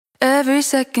Every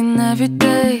second, every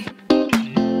day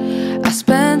I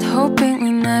spent hoping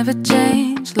we never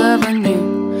change. Love on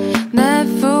you,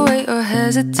 never wait or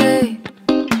hesitate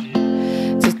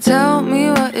to tell me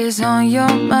what is on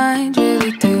your mind.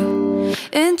 Really do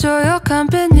enjoy your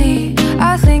company.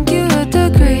 I think you would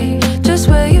agree. Just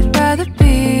where you'd rather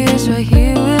be is right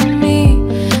here with me.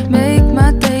 Make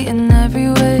my day in every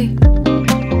way.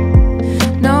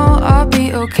 No, I'll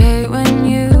be okay when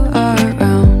you are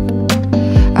around.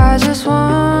 I just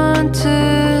want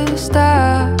to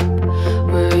stop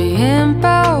worrying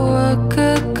about what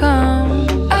could come.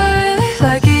 I really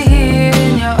like it here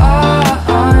in your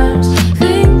arms,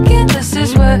 thinking this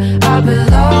is where I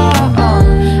belong.